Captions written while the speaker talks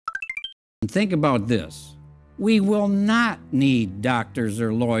And think about this. We will not need doctors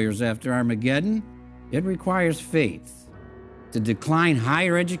or lawyers after Armageddon. It requires faith. To decline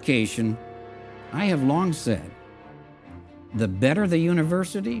higher education, I have long said, the better the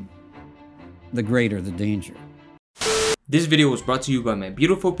university, the greater the danger. This video was brought to you by my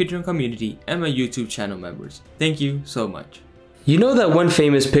beautiful Patreon community and my YouTube channel members. Thank you so much. You know that one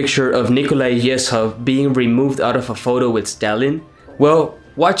famous picture of Nikolai Yezhov being removed out of a photo with Stalin? Well,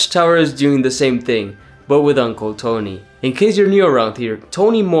 Watchtower is doing the same thing, but with Uncle Tony. In case you're new around here,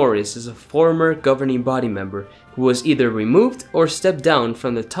 Tony Morris is a former governing body member who was either removed or stepped down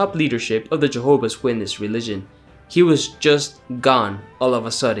from the top leadership of the Jehovah's Witness religion. He was just gone all of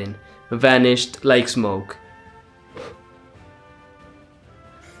a sudden, vanished like smoke.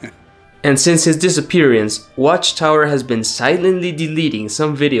 And since his disappearance, Watchtower has been silently deleting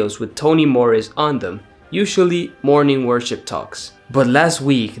some videos with Tony Morris on them, usually morning worship talks. But last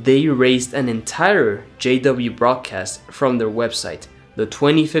week, they erased an entire JW broadcast from their website, the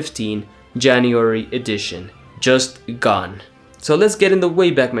 2015 January edition. Just gone. So let's get in the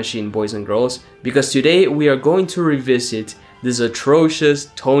Wayback Machine, boys and girls, because today we are going to revisit this atrocious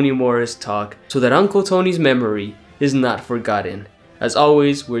Tony Morris talk so that Uncle Tony's memory is not forgotten. As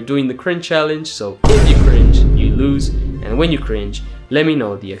always, we're doing the cringe challenge, so if you cringe, you lose, and when you cringe, let me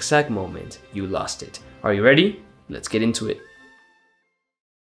know the exact moment you lost it. Are you ready? Let's get into it.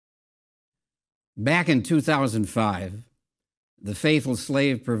 Back in 2005, the faithful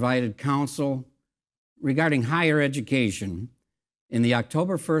slave provided counsel regarding higher education in the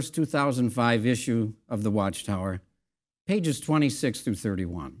October 1st, 2005 issue of the Watchtower, pages 26 through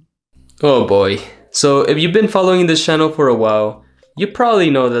 31. Oh boy. So if you've been following this channel for a while, you probably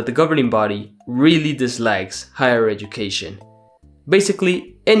know that the governing body really dislikes higher education.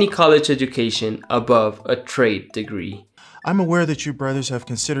 Basically, any college education above a trade degree. I'm aware that you brothers have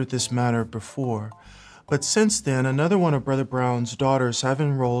considered this matter before, but since then, another one of Brother Brown's daughters have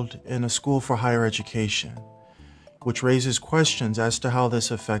enrolled in a school for higher education, which raises questions as to how this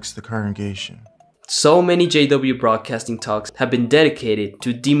affects the congregation. So many JW broadcasting talks have been dedicated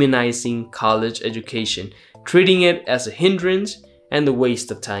to demonizing college education, treating it as a hindrance and a waste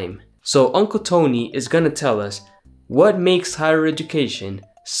of time. So Uncle Tony is gonna tell us what makes higher education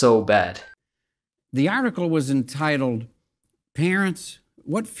so bad. The article was entitled, "Parents,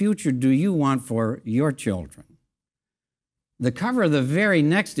 What Future Do You Want for Your Children?" The cover of the very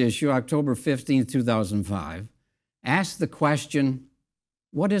next issue, October 15, 2005, asked the question,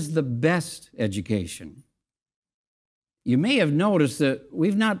 what is the best education? You may have noticed that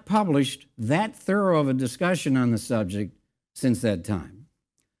we've not published that thorough of a discussion on the subject since that time.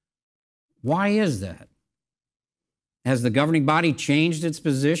 Why is that? Has the governing body changed its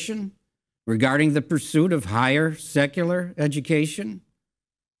position regarding the pursuit of higher secular education?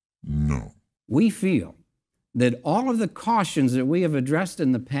 No. We feel that all of the cautions that we have addressed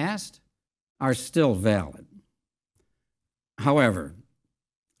in the past are still valid. However,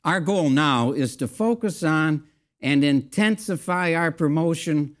 our goal now is to focus on and intensify our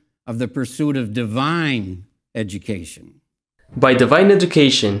promotion of the pursuit of divine education. By divine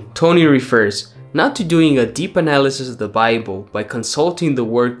education, Tony refers not to doing a deep analysis of the Bible by consulting the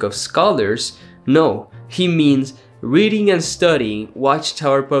work of scholars. No, he means reading and studying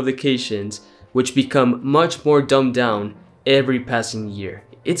Watchtower publications, which become much more dumbed down every passing year.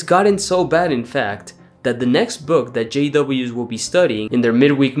 It's gotten so bad, in fact, that the next book that JWs will be studying in their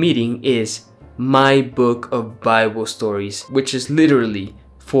midweek meeting is My Book of Bible Stories, which is literally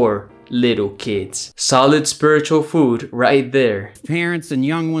for little kids. Solid spiritual food right there. Parents and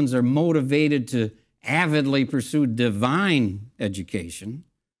young ones are motivated to avidly pursue divine education.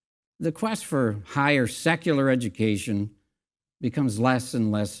 The quest for higher secular education becomes less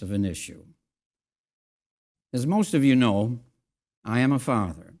and less of an issue. As most of you know, I am a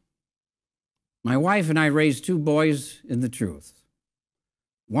father. My wife and I raised two boys in the truth.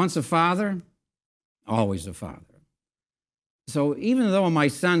 Once a father, always a father. So even though my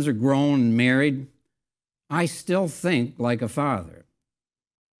sons are grown and married, I still think like a father.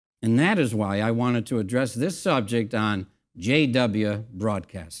 And that is why I wanted to address this subject on JW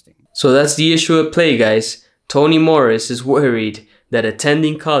broadcasting. So that's the issue at play, guys. Tony Morris is worried that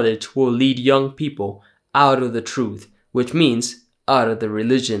attending college will lead young people out of the truth, which means out of the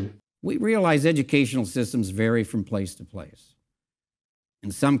religion. We realize educational systems vary from place to place.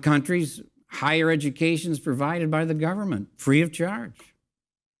 In some countries, higher education is provided by the government, free of charge.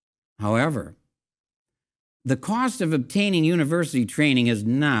 However, the cost of obtaining university training is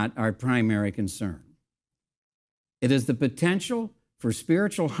not our primary concern. It is the potential for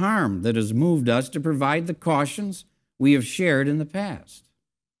spiritual harm that has moved us to provide the cautions we have shared in the past.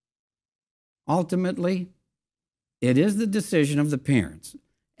 Ultimately, it is the decision of the parents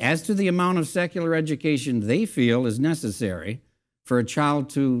as to the amount of secular education they feel is necessary for a child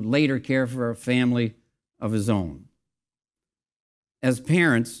to later care for a family of his own. As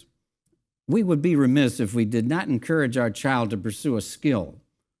parents, we would be remiss if we did not encourage our child to pursue a skill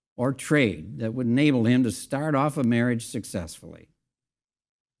or trade that would enable him to start off a marriage successfully.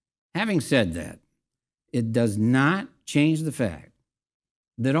 Having said that, it does not change the fact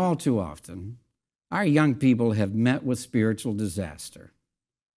that all too often our young people have met with spiritual disaster,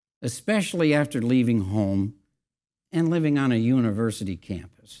 especially after leaving home and living on a university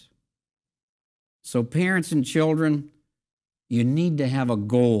campus. So parents and children, you need to have a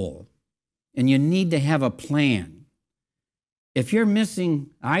goal and you need to have a plan. If you're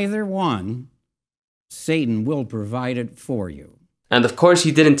missing either one, Satan will provide it for you. And of course,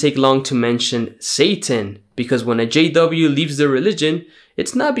 he didn't take long to mention Satan, because when a JW leaves their religion,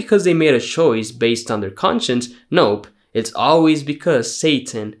 it's not because they made a choice based on their conscience. Nope, it's always because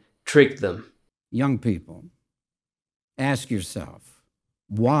Satan tricked them. Young people, ask yourself,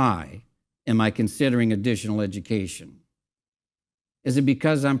 why am I considering additional education? Is it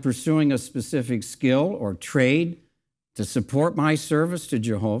because I'm pursuing a specific skill or trade to support my service to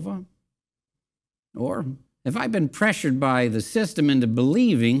Jehovah? Or have I been pressured by the system into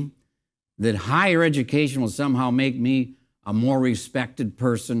believing that higher education will somehow make me a more respected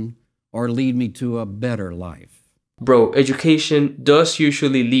person or lead me to a better life? Bro, education does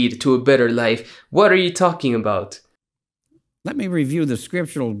usually lead to a better life. What are you talking about? Let me review the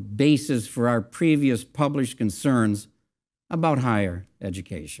scriptural basis for our previous published concerns about higher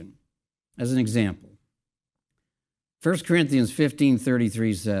education. As an example, 1 Corinthians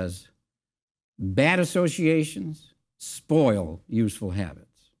 15:33 says, "Bad associations spoil useful habits."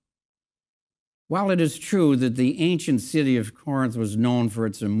 While it is true that the ancient city of Corinth was known for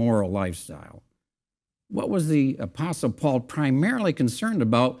its immoral lifestyle, what was the Apostle Paul primarily concerned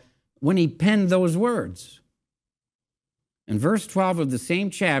about when he penned those words? In verse 12 of the same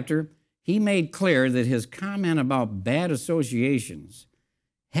chapter, he made clear that his comment about bad associations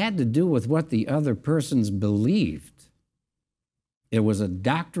had to do with what the other persons believed. It was a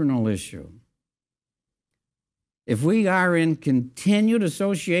doctrinal issue. If we are in continued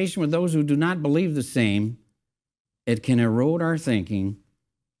association with those who do not believe the same, it can erode our thinking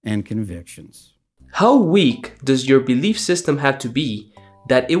and convictions. How weak does your belief system have to be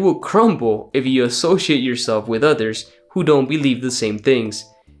that it will crumble if you associate yourself with others who don't believe the same things?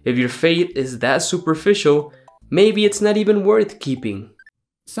 If your faith is that superficial, maybe it's not even worth keeping.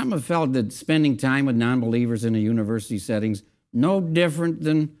 Some have felt that spending time with non-believers in a university setting is no different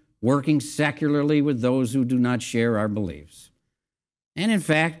than working secularly with those who do not share our beliefs. And in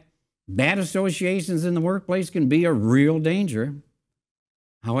fact, bad associations in the workplace can be a real danger.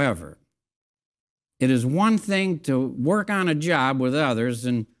 However, it is one thing to work on a job with others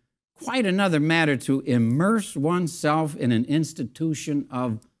and quite another matter to immerse oneself in an institution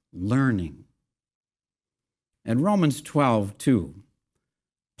of learning. In Romans 12:2,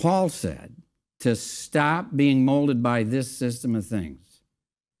 Paul said to stop being molded by this system of things,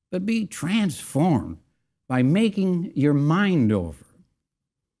 but be transformed by making your mind over.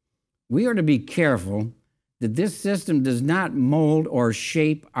 We are to be careful that this system does not mold or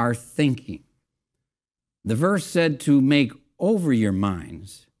shape our thinking. The verse said to make over your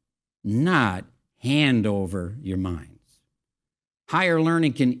minds, not hand over your minds. Higher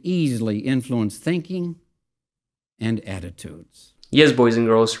learning can easily influence thinking and attitudes. Yes, boys and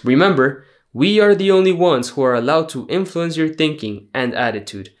girls, remember, we are the only ones who are allowed to influence your thinking and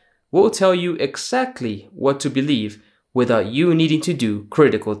attitude. We'll tell you exactly what to believe without you needing to do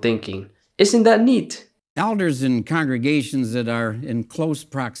critical thinking. Isn't that neat? Elders in congregations that are in close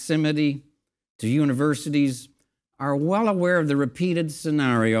proximity to universities are well aware of the repeated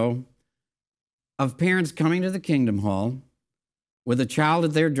scenario of parents coming to the Kingdom Hall with a child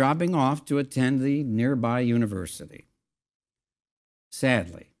that they're dropping off to attend the nearby university.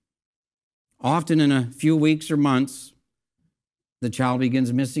 Sadly, often in a few weeks or months, the child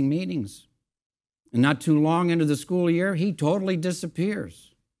begins missing meetings. And not too long into the school year, he totally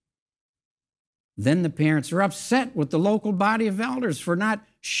disappears. Then the parents are upset with the local body of elders for not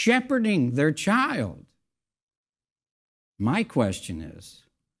shepherding their child. My question is,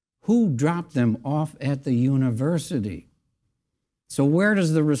 who dropped them off at the university? So where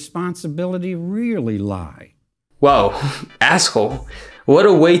does the responsibility really lie? Wow, asshole. What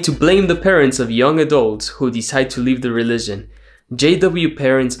a way to blame the parents of young adults who decide to leave the religion. JW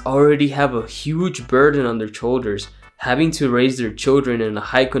parents already have a huge burden on their shoulders, having to raise their children in a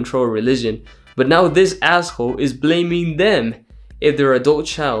high control religion, but now this asshole is blaming them. if their adult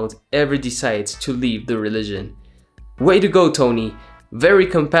child ever decides to leave the religion. Way to go, Tony. Very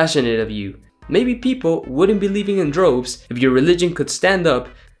compassionate of you. Maybe people wouldn't be leaving in droves if your religion could stand up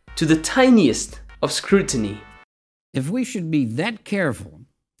to the tiniest of scrutiny. If we should be that careful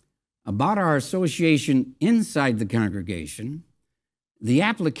about our association inside the congregation, the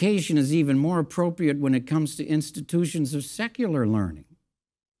application is even more appropriate when it comes to institutions of secular learning.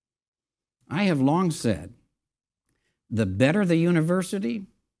 I have long said, the better the university,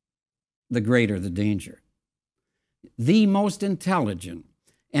 the greater the danger. The most intelligent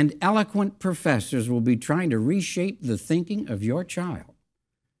and eloquent professors will be trying to reshape the thinking of your child,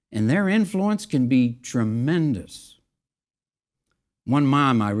 and their influence can be tremendous. One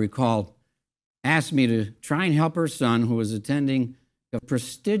mom, I recall, asked me to try and help her son who was attending a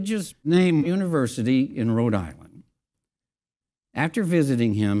prestigious name university in Rhode Island. After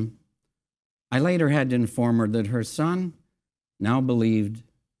visiting him, I later had to inform her that her son now believed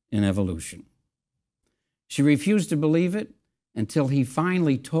in evolution. She refused to believe it until he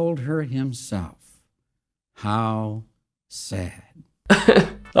finally told her himself. How sad.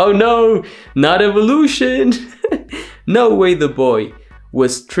 Oh no, not evolution! No way the boy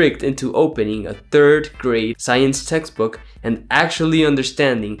was tricked into opening a 3rd grade science textbook and actually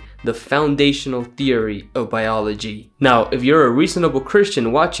understanding the foundational theory of biology. Now, if you're a reasonable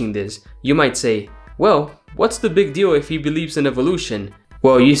Christian watching this, you might say, well, what's the big deal if he believes in evolution?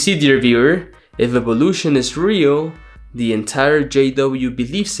 Well, you see, dear viewer, if evolution is real, the entire JW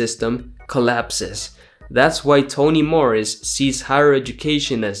belief system collapses. That's why Tony Morris sees higher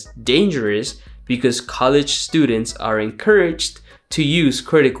education as dangerous, because college students are encouraged to use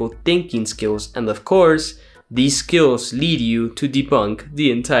critical thinking skills, and of course, these skills lead you to debunk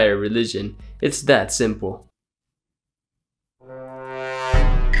the entire religion. It's that simple.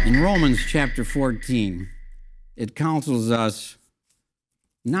 In Romans chapter 14, it counsels us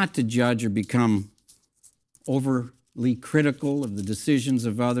not to judge or become overly critical of the decisions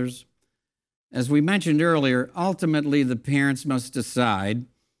of others. As we mentioned earlier, ultimately the parents must decide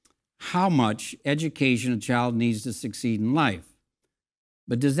how much education a child needs to succeed in life.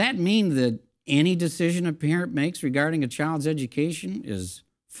 But does that mean that any decision a parent makes regarding a child's education is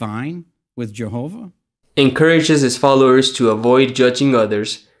fine with Jehovah? Encourages his followers to avoid judging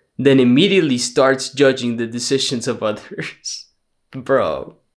others, then immediately starts judging the decisions of others.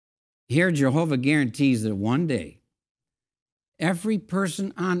 Bro. Here, Jehovah guarantees that one day, every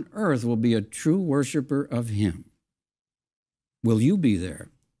person on earth will be a true worshiper of him. Will you be there?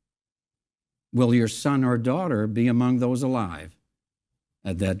 Will your son or daughter be among those alive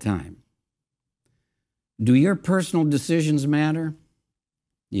at that time? Do your personal decisions matter?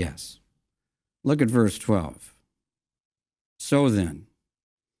 Yes. Look at verse 12. So then,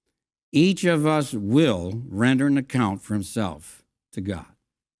 each of us will render an account for himself to God.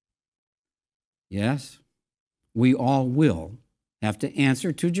 Yes, we all will have to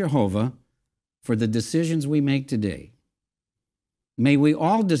answer to Jehovah for the decisions we make today. May we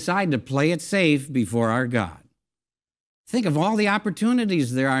all decide to play it safe before our God. Think of all the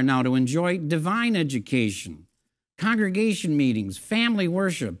opportunities there are now to enjoy divine education, congregation meetings, family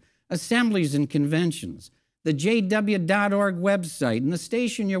worship, assemblies and conventions, the JW.org website, and the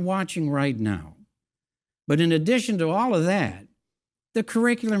station you're watching right now. But in addition to all of that, the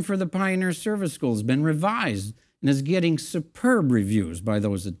curriculum for the Pioneer Service School has been revised and is getting superb reviews by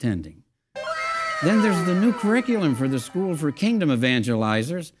those attending. Then there's the new curriculum for the School for Kingdom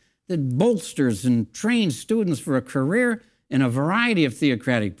Evangelizers that bolsters and trains students for a career in a variety of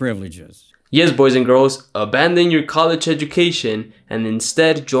theocratic privileges. Yes, boys and girls, abandon your college education and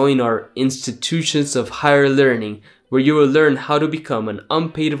instead join our institutions of higher learning, where you will learn how to become an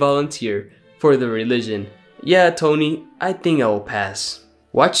unpaid volunteer for the religion. Yeah, Tony, I think I will pass.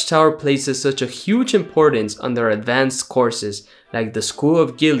 Watchtower places such a huge importance on their advanced courses like the School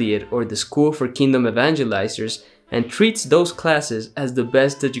of Gilead or the School for Kingdom Evangelizers, and treats those classes as the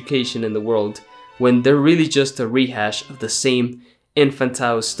best education in the world, when they're really just a rehash of the same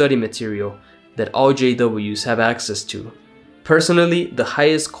infantile study material that all JWs have access to. Personally, the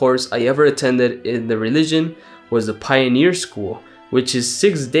highest course I ever attended in the religion was the Pioneer School, which is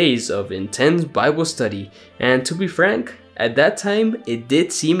 6 days of intense Bible study, and to be frank, at that time it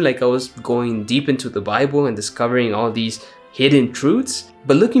did seem like I was going deep into the Bible and discovering all these hidden truths,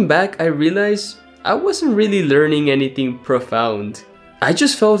 but looking back I realized I wasn't really learning anything profound. I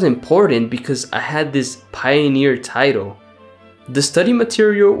just felt important because I had this pioneer title. The study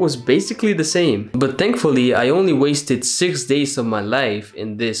material was basically the same, but thankfully I only wasted 6 days of my life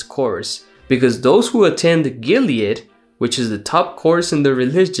in this course, because those who attend Gilead, which is the top course in the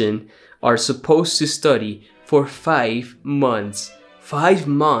religion, are supposed to study for 5 months. 5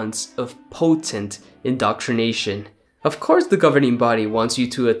 months of potent indoctrination. Of course the governing body wants you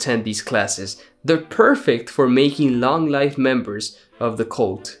to attend these classes. They're perfect for making long life members of the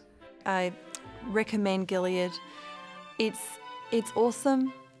cult. I recommend Gilead. It's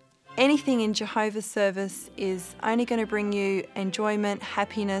awesome. Anything in Jehovah's service is only going to bring you enjoyment,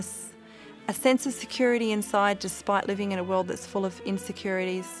 happiness, a sense of security inside despite living in a world that's full of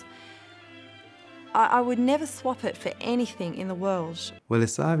insecurities. I would never swap it for anything in the world. Well,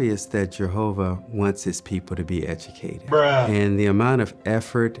 it's obvious that Jehovah wants his people to be educated. And the amount of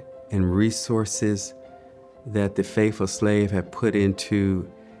effort and resources that the faithful slave have put into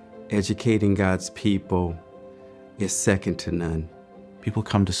educating God's people is second to none. People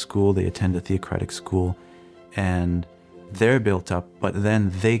come to school, they attend a theocratic school, and they're built up, but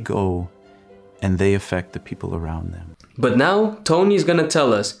then they go and they affect the people around them. But now, Tony's gonna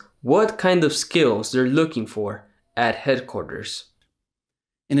tell us what kind of skills they're looking for at headquarters.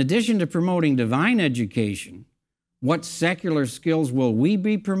 In addition to promoting divine education, what secular skills will we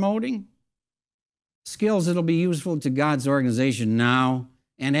be promoting? Skills that'll be useful to God's organization now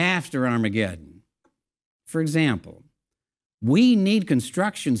and after Armageddon. For example, we need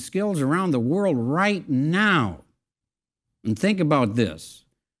construction skills around the world right now. And think about this.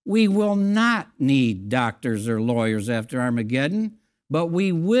 We will not need doctors or lawyers after Armageddon, but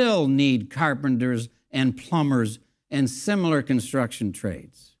we will need carpenters and plumbers and similar construction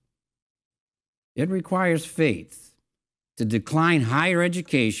trades. It requires faith to decline higher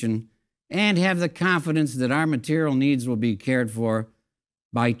education and have the confidence that our material needs will be cared for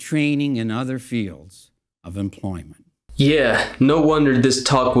by training in other fields of employment. Yeah, no wonder this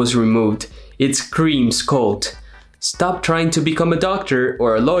talk was removed. It screams cult. Stop trying to become a doctor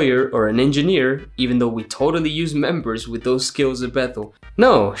or a lawyer or an engineer, even though we totally use members with those skills at Bethel.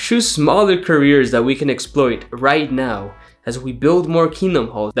 No, choose smaller careers that we can exploit right now as we build more kingdom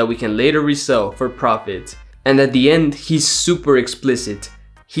halls that we can later resell for profit. And at the end, he's super explicit.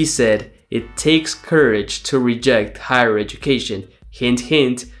 He said, it takes courage to reject higher education. Hint,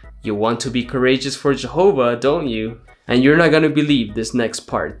 hint, you want to be courageous for Jehovah, don't you? And you're not gonna believe this next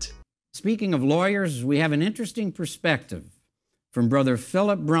part. Speaking of lawyers, we have an interesting perspective from Brother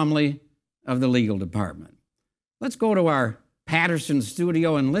Philip Brumley of the legal department. Let's go to our Patterson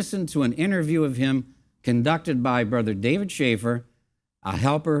studio and listen to an interview of him conducted by Brother David Schaefer, a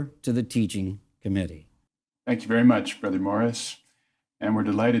helper to the teaching committee. Thank you very much, Brother Morris. And we're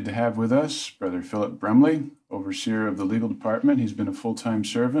delighted to have with us Brother Philip Brumley, overseer of the legal department. He's been a full-time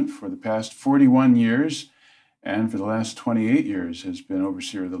servant for the past 41 years, and for the last 28 years has been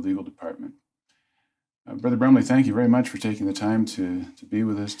overseer of the legal department. Brother Brumley, thank you very much for taking the time to be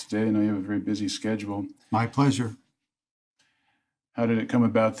with us today. I know you have a very busy schedule. My pleasure. How did it come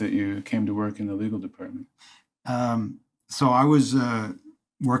about that you came to work in the legal department? So I was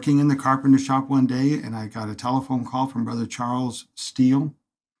working in the carpenter shop one day, and I got a telephone call from Brother Charles Steele.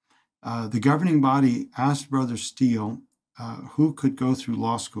 The governing body asked Brother Steele who could go through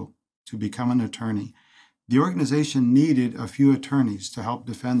law school to become an attorney. The organization needed a few attorneys to help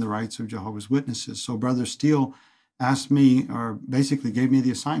defend the rights of Jehovah's Witnesses. So Brother Steele asked me, or basically gave me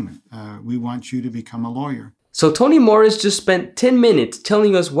the assignment. We want you to become a lawyer. So Tony Morris just spent 10 minutes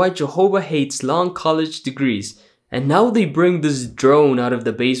telling us why Jehovah hates long college degrees. And now they bring this drone out of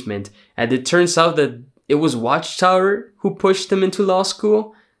the basement, and it turns out that it was Watchtower who pushed them into law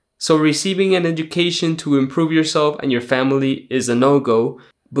school. So receiving an education to improve yourself and your family is a no-go.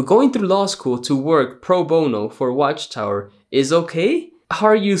 But going through law school to work pro bono for Watchtower is okay?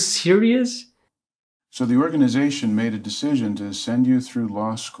 Are you serious? So the organization made a decision to send you through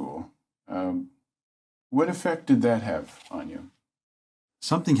law school. What effect did that have on you?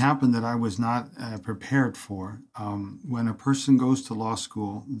 Something happened that I was not prepared for. When a person goes to law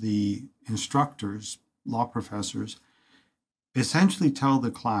school, the instructors, law professors, essentially tell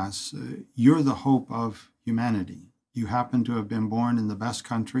the class, you're the hope of humanity. You happen to have been born in the best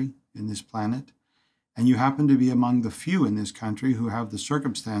country in this planet, and you happen to be among the few in this country who have the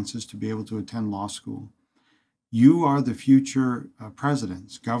circumstances to be able to attend law school. You are the future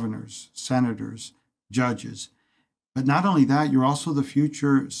presidents, governors, senators, judges. But not only that, you're also the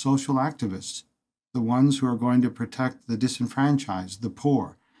future social activists, the ones who are going to protect the disenfranchised, the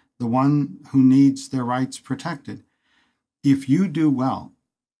poor, the one who needs their rights protected. If you do well,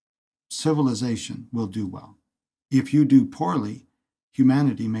 civilization will do well. If you do poorly,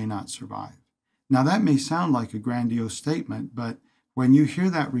 humanity may not survive. Now that may sound like a grandiose statement, but when you hear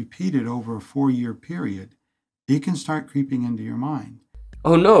that repeated over a 4-year period, it can start creeping into your mind.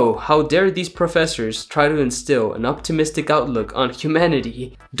 Oh no, how dare these professors try to instill an optimistic outlook on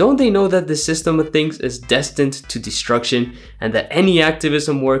humanity? Don't they know that the system of things is destined to destruction and that any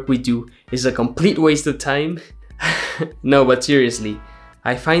activism work we do is a complete waste of time? No, but seriously,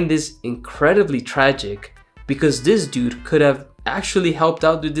 I find this incredibly tragic because this dude could have actually helped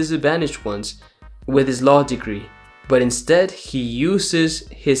out the disadvantaged ones with his law degree, but instead he uses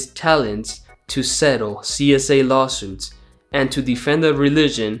his talents to settle CSA lawsuits and to defend a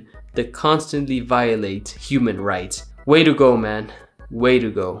religion that constantly violates human rights. Way to go, man. Way to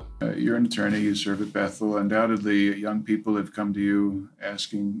go. You're an attorney, you serve at Bethel. Undoubtedly, young people have come to you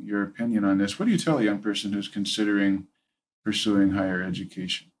asking your opinion on this. What do you tell a young person who's considering pursuing higher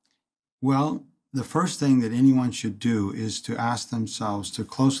education? Well, the first thing that anyone should do is to ask themselves, to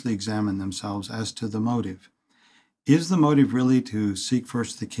closely examine themselves as to the motive. Is the motive really to seek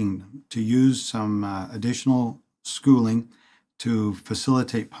first the kingdom, to use some additional schooling to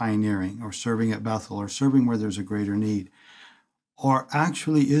facilitate pioneering or serving at Bethel or serving where there's a greater need? Or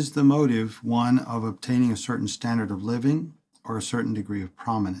actually is the motive one of obtaining a certain standard of living or a certain degree of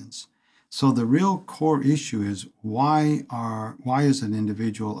prominence? So the real core issue is why is an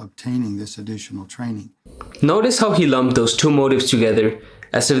individual obtaining this additional training? Notice how he lumped those two motives together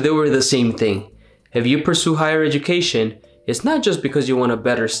as if they were the same thing. If you pursue higher education, it's not just because you want a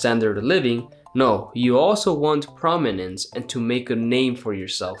better standard of living. No, you also want prominence and to make a name for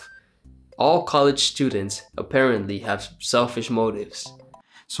yourself. All college students apparently have selfish motives.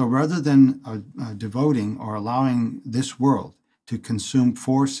 So rather than devoting or allowing this world to consume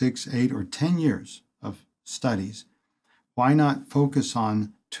 4, 6, 8, or 10 years of studies, why not focus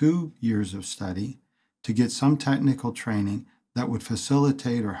on 2 years of study to get some technical training that would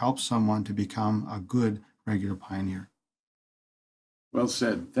facilitate or help someone to become a good regular pioneer? Well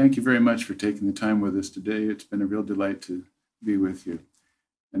said. Thank you very much for taking the time with us today. It's been a real delight to be with you.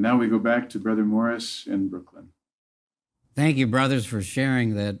 And now we go back to Brother Morris in Brooklyn. Thank you, brothers, for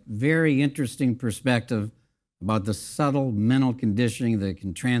sharing that very interesting perspective about the subtle mental conditioning that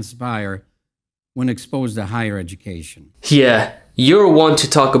can transpire when exposed to higher education. Yeah, you're one to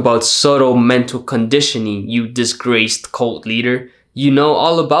talk about subtle mental conditioning, you disgraced cult leader. You know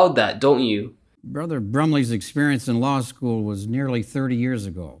all about that, don't you? Brother Brumley's experience in law school was nearly 30 years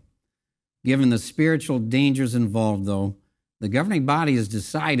ago. Given the spiritual dangers involved, though, the governing body has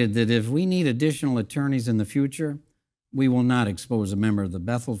decided that if we need additional attorneys in the future, we will not expose a member of the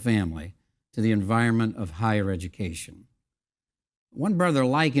Bethel family to the environment of higher education. One brother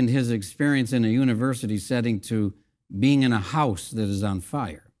likened his experience in a university setting to being in a house that is on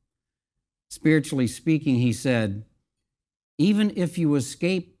fire. Spiritually speaking, he said, even if you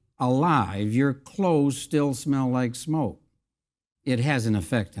escape alive, your clothes still smell like smoke. It has an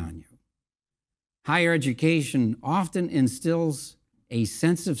effect on you. Higher education often instills a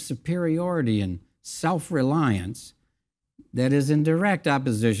sense of superiority and self-reliance that is in direct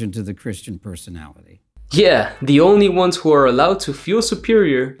opposition to the Christian personality. Yeah, the only ones who are allowed to feel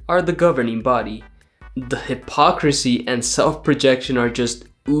superior are the governing body. The hypocrisy and self-projection are just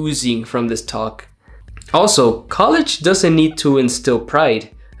oozing from this talk. Also, college doesn't need to instill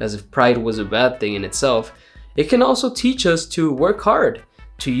pride, as if pride was a bad thing in itself. It can also teach us to work hard,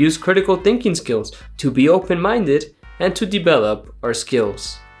 to use critical thinking skills, to be open-minded, and to develop our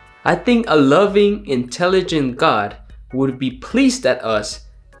skills. I think a loving, intelligent God would be pleased at us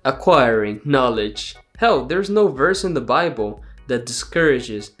acquiring knowledge. Hell, there's no verse in the Bible that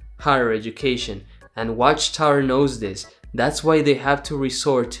discourages higher education, and Watchtower knows this. That's why they have to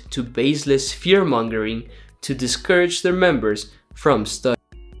resort to baseless fear-mongering to discourage their members from study.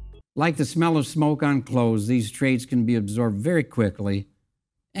 Like the smell of smoke on clothes, these traits can be absorbed very quickly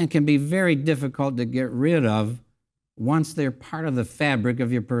and can be very difficult to get rid of once they're part of the fabric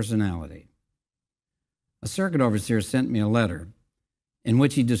of your personality. A circuit overseer sent me a letter in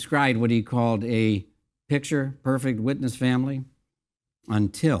which he described what he called a picture-perfect witness family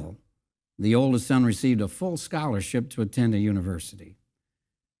until the oldest son received a full scholarship to attend a university.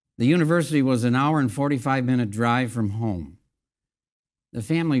 The university was an hour and 45-minute drive from home. The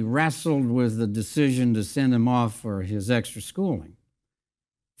family wrestled with the decision to send him off for his extra schooling.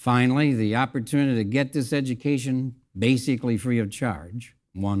 Finally, the opportunity to get this education basically free of charge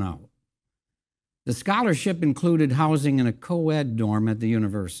won out. The scholarship included housing in a co-ed dorm at the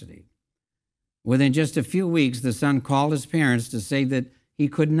university. Within just a few weeks, the son called his parents to say that he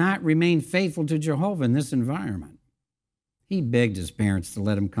could not remain faithful to Jehovah in this environment. He begged his parents to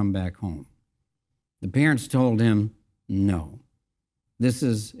let him come back home. The parents told him, no, this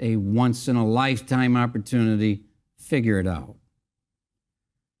is a once-in-a-lifetime opportunity. Figure it out.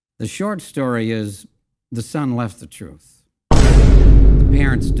 The short story is the son left the truth. The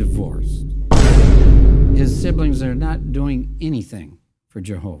parents divorced. His siblings are not doing anything for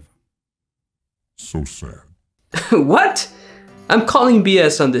Jehovah. So sad. What? I'm calling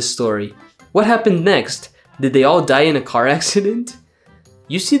BS on this story. What happened next? Did they all die in a car accident?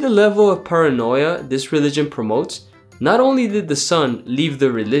 You see the level of paranoia this religion promotes? Not only did the son leave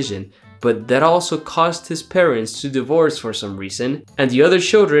the religion, but that also caused his parents to divorce for some reason, and the other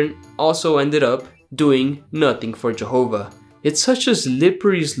children also ended up doing nothing for Jehovah. It's such a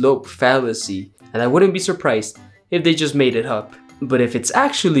slippery slope fallacy, and I wouldn't be surprised if they just made it up. But if it's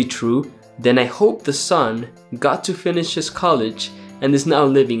actually true, then I hope the son got to finish his college and is now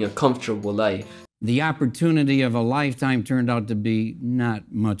living a comfortable life. The opportunity of a lifetime turned out to be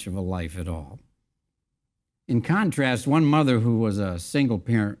not much of a life at all. In contrast, one mother who was a single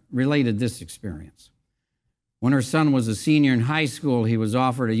parent related this experience. When her son was a senior in high school, he was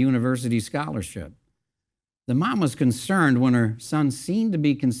offered a university scholarship. The mom was concerned when her son seemed to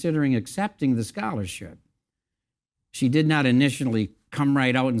be considering accepting the scholarship. She did not initially come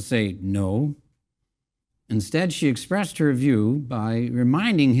right out and say no. Instead, she expressed her view by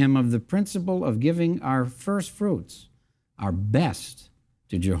reminding him of the principle of giving our first fruits, our best,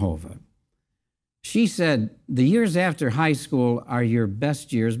 to Jehovah. She said, the years after high school are your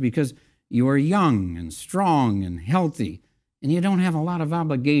best years because you are young and strong and healthy, and you don't have a lot of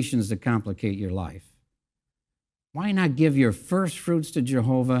obligations to complicate your life. Why not give your first fruits to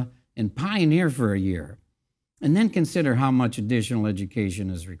Jehovah and pioneer for a year, and then consider how much additional education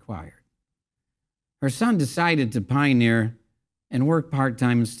is required? Her son decided to pioneer and work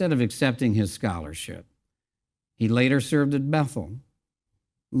part-time instead of accepting his scholarship. He later served at Bethel.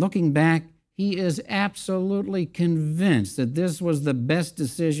 Looking back, he is absolutely convinced that this was the best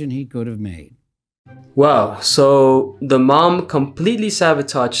decision he could have made. Wow, so the mom completely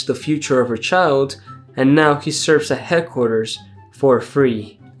sabotaged the future of her child, and now he serves at headquarters for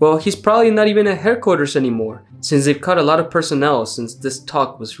free. Well, he's probably not even at headquarters anymore, since they've cut a lot of personnel since this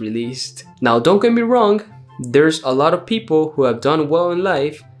talk was released. Now, don't get me wrong, there's a lot of people who have done well in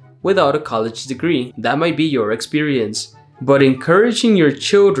life without a college degree. That might be your experience. But encouraging your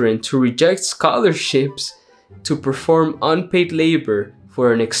children to reject scholarships to perform unpaid labor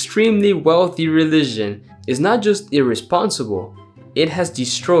for an extremely wealthy religion is not just irresponsible, it has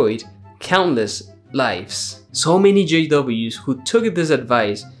destroyed countless lives. So many JWs who took this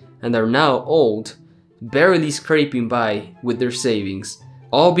advice and are now old, barely scraping by with their savings,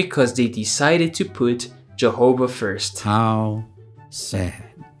 all because they decided to put Jehovah first. How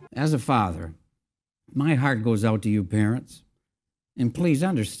sad. As a father, my heart goes out to you parents, and please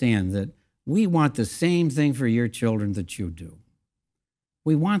understand that we want the same thing for your children that you do.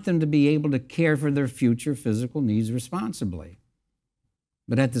 We want them to be able to care for their future physical needs responsibly.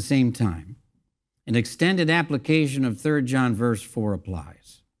 But at the same time, an extended application of 3 John verse 4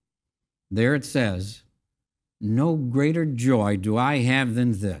 applies. There it says, "No greater joy do I have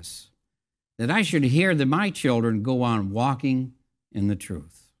than this, that I should hear that my children go on walking in the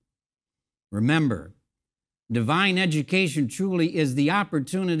truth." Remember, divine education truly is the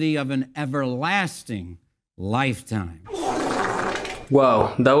opportunity of an everlasting lifetime.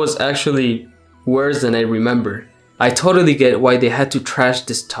 Wow, that was actually worse than I remember. I totally get why they had to trash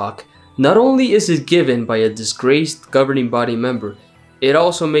this talk. Not only is it given by a disgraced governing body member, it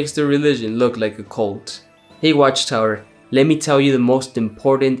also makes the religion look like a cult. Hey Watchtower, let me tell you the most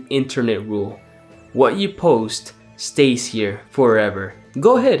important internet rule. What you post stays here forever.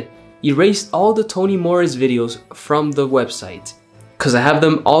 Go ahead, erase all the Tony Morris videos from the website, cause I have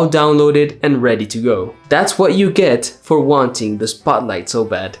them all downloaded and ready to go. That's what you get for wanting the spotlight so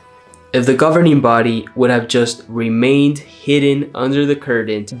bad. If the governing body would have just remained hidden under the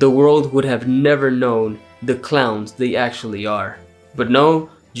curtain, the world would have never known the clowns they actually are. But no,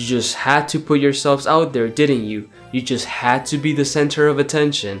 you just had to put yourselves out there, didn't you? You just had to be the center of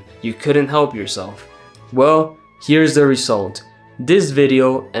attention. You couldn't help yourself. Well, here's the result. This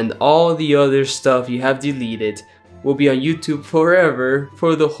video and all the other stuff you have deleted will be on YouTube forever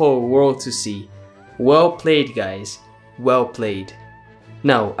for the whole world to see. Well played, guys. Well played.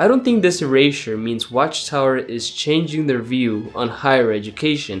 Now, I don't think this erasure means Watchtower is changing their view on higher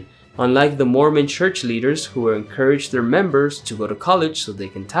education. Unlike the Mormon church leaders who encourage their members to go to college so they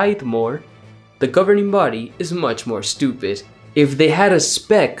can tithe more, the governing body is much more stupid. If they had a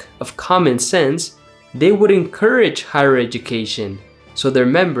speck of common sense, they would encourage higher education so their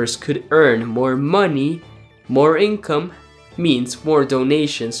members could earn more money. More income means more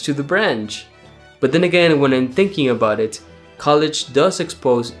donations to the branch. But then again, when I'm thinking about it, college does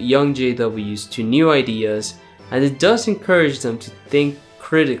expose young JWs to new ideas, and it does encourage them to think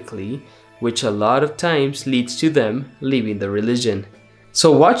critically, which a lot of times leads to them leaving the religion.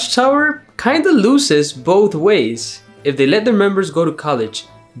 So Watchtower kinda loses both ways. If they let their members go to college,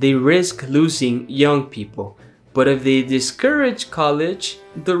 they risk losing young people. But if they discourage college,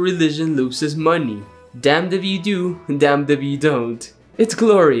 the religion loses money. Damned if you do, damned if you don't. It's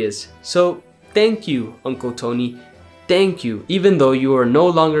glorious. So thank you, Uncle Tony. Thank you. Even though you are no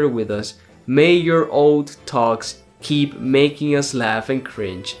longer with us, may your old talks keep making us laugh and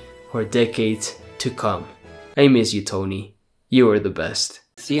cringe for decades to come. I miss you, Tony. You are the best.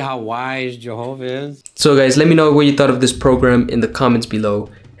 See how wise Jehovah is? So guys, let me know what you thought of this program in the comments below.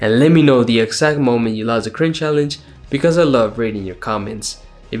 And let me know the exact moment you lost the cringe challenge, because I love reading your comments.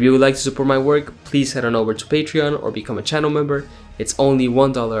 If you would like to support my work, please head on over to Patreon or become a channel member. It's only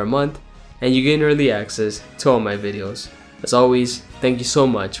 $1 a month and you gain early access to all my videos. As always, thank you so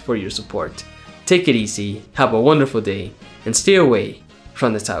much for your support. Take it easy, have a wonderful day, and stay away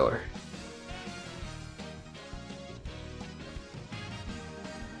from the tower.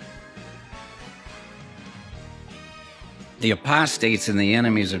 The apostates and the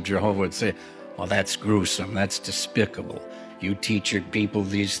enemies of Jehovah would say, well, that's gruesome, that's despicable. You teach your people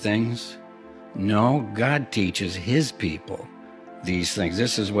these things? No, God teaches his people these things.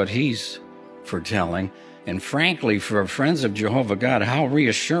 This is what he's foretelling. And frankly, for friends of Jehovah God, how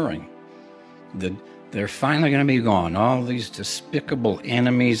reassuring that they're finally going to be gone. All these despicable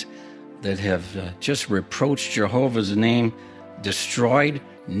enemies that have just reproached Jehovah's name, destroyed,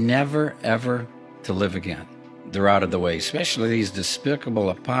 never ever to live again. They're out of the way, especially these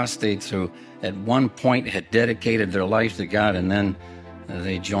despicable apostates who at one point had dedicated their life to God, and then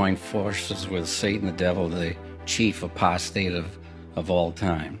they joined forces with Satan, the devil, the chief apostate of all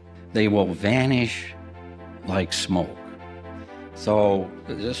time. They will vanish like smoke. So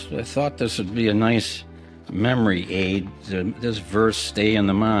I thought this would be a nice memory aid to this verse stay in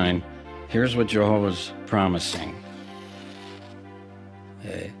the mind. Here's what Jehovah's promising.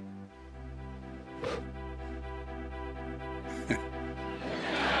 Hey.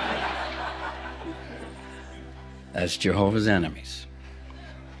 That's Jehovah's enemies.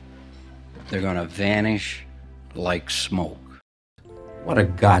 They're going to vanish like smoke. What a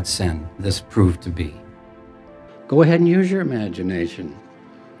godsend this proved to be. Go ahead and use your imagination.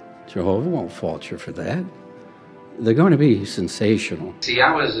 Jehovah won't fault you for that. They're going to be sensational. See,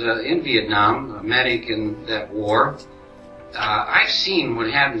 I was in Vietnam, a medic in that war. I've seen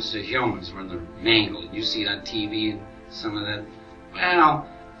what happens to humans when they're mangled. You see it on TV and some of that. Well,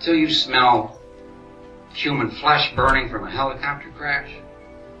 till you smell human flesh burning from a helicopter crash.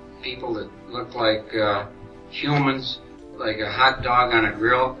 People that look like humans, like a hot dog on a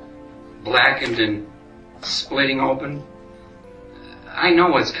grill, blackened and splitting open. I know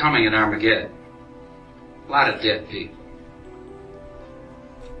what's coming at Armageddon. A lot of dead people.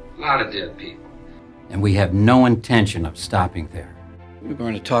 A lot of dead people. And we have no intention of stopping there. We're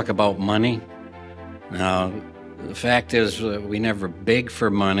going to talk about money. Now, the fact is we never beg for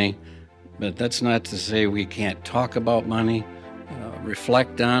money. But that's not to say we can't talk about money,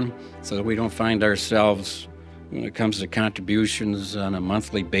 reflect on, so that we don't find ourselves, when it comes to contributions on a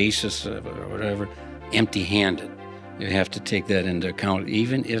monthly basis or whatever, empty-handed. You have to take that into account,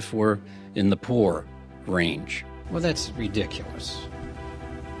 even if we're in the poor range. Well, that's ridiculous.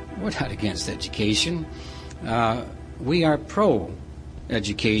 We're not against education. We are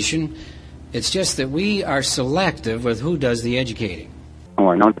pro-education. It's just that we are selective with who does the educating.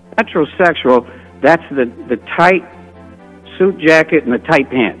 Now, heterosexual, that's the tight suit jacket and the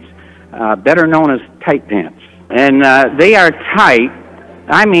tight pants, better known as tight pants. And they are tight,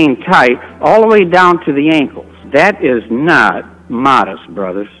 I mean tight, all the way down to the ankles. That is not modest,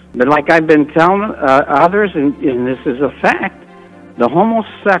 brothers. But like I've been telling others, and this is a fact, the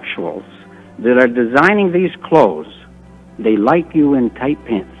homosexuals that are designing these clothes, they like you in tight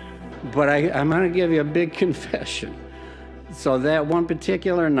pants. But I'm going to give you a big confession. So that one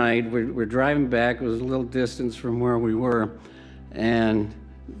particular night, we're driving back. It was a little distance from where we were, and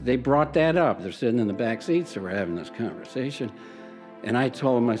they brought that up. They're sitting in the back seat, so we're having this conversation. And I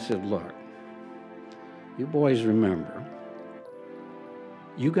told them, I said, look, you boys remember,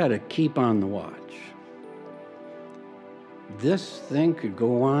 you got to keep on the watch. This thing could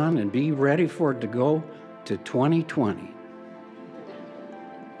go on and be ready for it to go to 2020.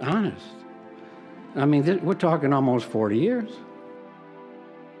 Honest. I mean, we're talking almost 40 years.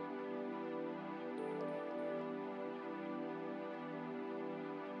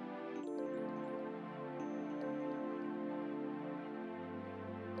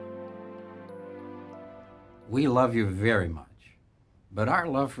 We love you very much, but our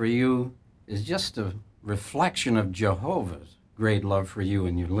love for you is just a reflection of Jehovah's great love for you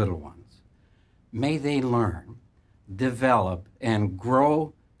and your little ones. May they learn develop, and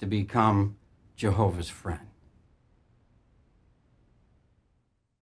grow to become Jehovah's friend.